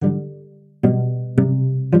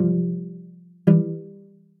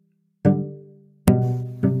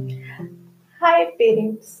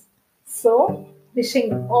parents. So,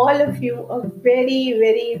 wishing all of you a very,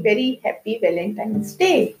 very, very happy Valentine's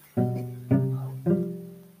Day.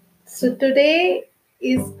 So, today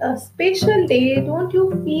is a special day. Don't you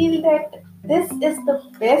feel that this is the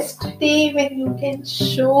best day when you can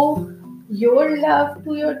show your love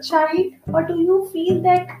to your child? Or do you feel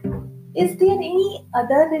that is there any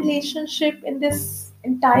other relationship in this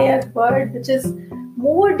entire world which is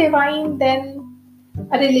more divine than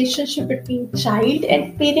a relationship between child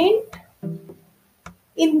and parent?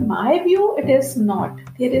 In my view, it is not.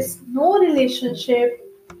 There is no relationship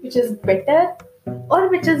which is better or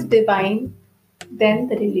which is divine than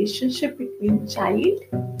the relationship between child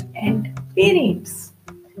and parents.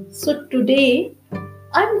 So today,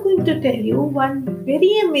 I'm going to tell you one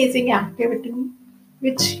very amazing activity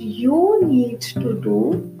which you need to do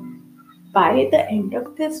by the end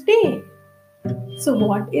of this day. So,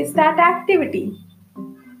 what is that activity?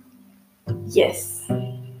 Yes,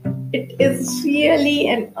 it is really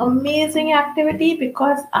an amazing activity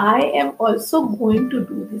because I am also going to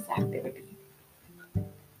do this activity.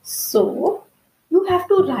 So, you have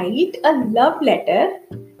to write a love letter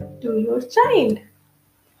to your child.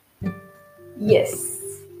 Yes,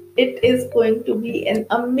 it is going to be an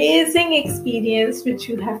amazing experience which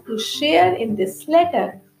you have to share in this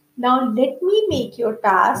letter. Now, let me make your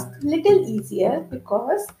task little easier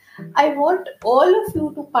because I want all of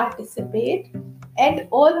you to participate and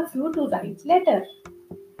all of you to write letter.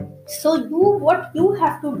 So what you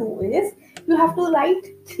have to do is you have to write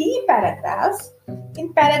 3 paragraphs.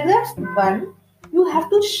 In paragraph 1, you have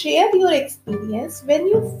to share your experience when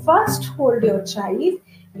you first hold your child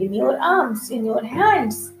in your arms, in your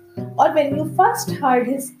hands, or when you first heard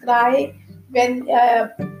his cry when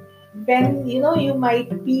you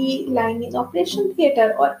might be lying in operation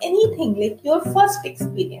theater or anything like your first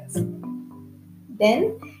experience.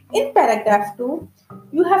 Then, in paragraph 2,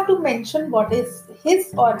 you have to mention what is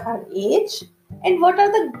his or her age and what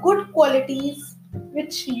are the good qualities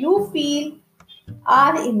which you feel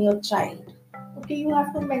are in your child. Okay, you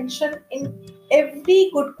have to mention in every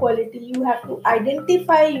good quality, you have to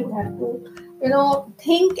identify, you have to,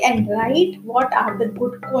 think and write what are the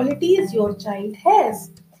good qualities your child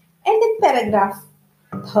has. And in paragraph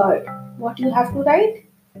 3rd, what you have to write?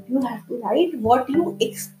 You have to write what you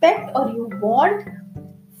expect or you want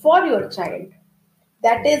for your child.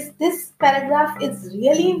 That is, this paragraph is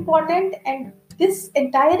really important and this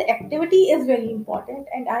entire activity is very important,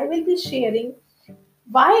 and I will be sharing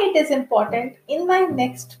why it is important in my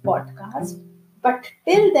next podcast. But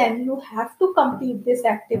till then, you have to complete this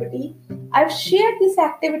activity. I've shared this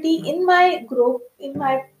activity in my group, in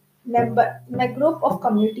my group of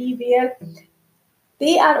community where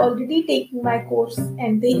they are already taking my course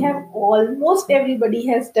and they have almost everybody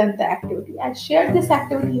has done the activity. I shared this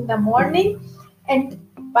activity in the morning and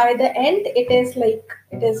by the end it is like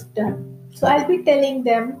it is done. So I'll be telling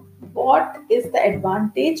them what is the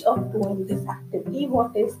advantage of doing this activity,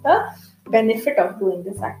 what is the benefit of doing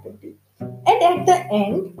this activity. And at the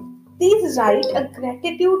end, please write a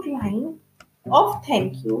gratitude line of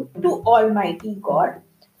thank you to Almighty God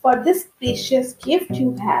for this precious gift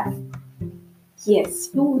you have. Yes,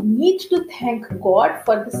 you need to thank God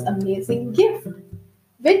for this amazing gift,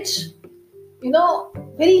 which,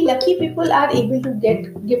 very lucky people are able to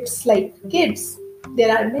get gifts like kids.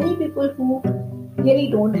 There are many people who really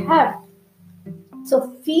don't have.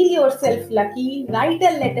 So feel yourself lucky, write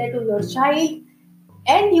a letter to your child,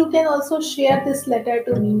 and you can also share this letter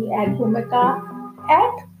to me at Bhumika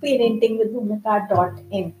at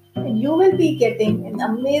parentingwithbhumika.in. And you will be getting an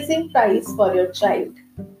amazing prize for your child.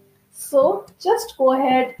 So just go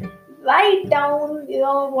ahead, write down,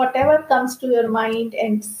 whatever comes to your mind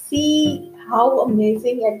and see how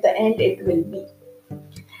amazing at the end it will be.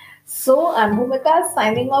 So I'm Bhumika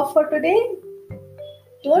signing off for today.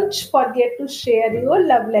 Don't forget to share your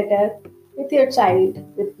love letter with your child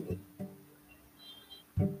with